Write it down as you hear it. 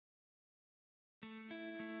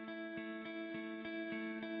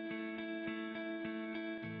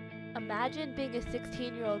Imagine being a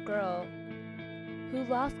 16-year-old girl who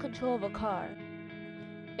lost control of a car.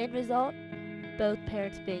 End result, both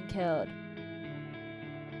parents being killed.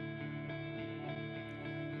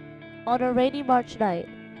 On a rainy March night,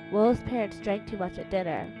 Willow's parents drank too much at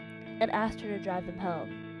dinner and asked her to drive them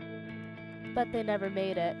home. But they never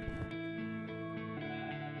made it.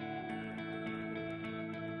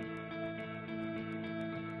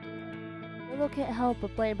 Willow can't help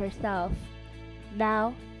but blame herself.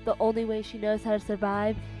 Now, the only way she knows how to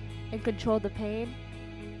survive and control the pain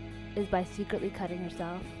is by secretly cutting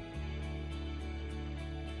herself.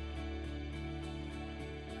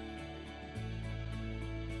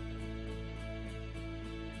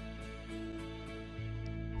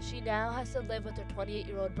 She now has to live with her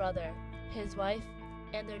 28-year-old brother, his wife,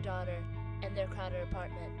 and their daughter in their crowded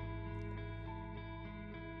apartment.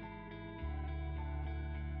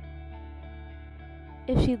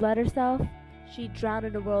 If she'd let herself, she'd drown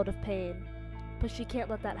in a world of pain, but she can't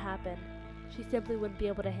let that happen. She simply wouldn't be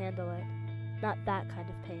able to handle it. Not that kind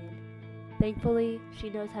of pain. Thankfully, she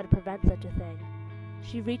knows how to prevent such a thing.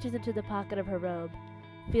 She reaches into the pocket of her robe,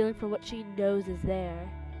 feeling for what she knows is there.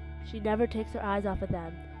 She never takes her eyes off of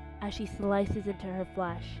them as she slices into her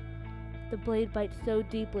flesh. The blade bites so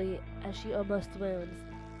deeply as she almost swoons,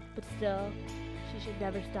 but still, she should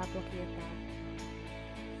never stop looking at them.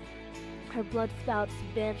 Her blood spouts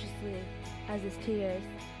vanishingly as his tears.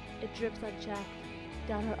 It drips unchecked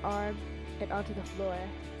down her arm and onto the floor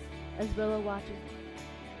as Willow watches.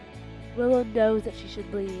 Willow knows that she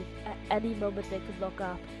should leave. At any moment they could look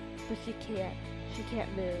up, but she can't. She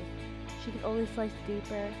can't move. She can only slice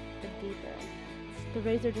deeper and deeper. The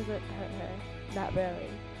razor doesn't hurt her. Not really.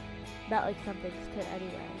 Not like some things could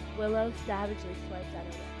anyway. Willow savagely swipes at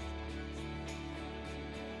her lips.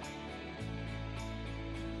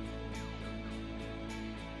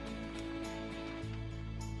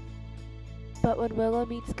 But when Willow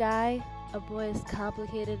meets Guy, a boy as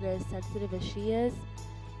complicated and as sensitive as she is,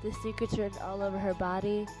 the secrets written all over her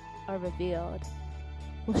body are revealed.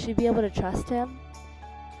 Will she be able to trust him?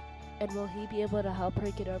 And will he be able to help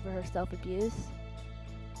her get over her self-abuse?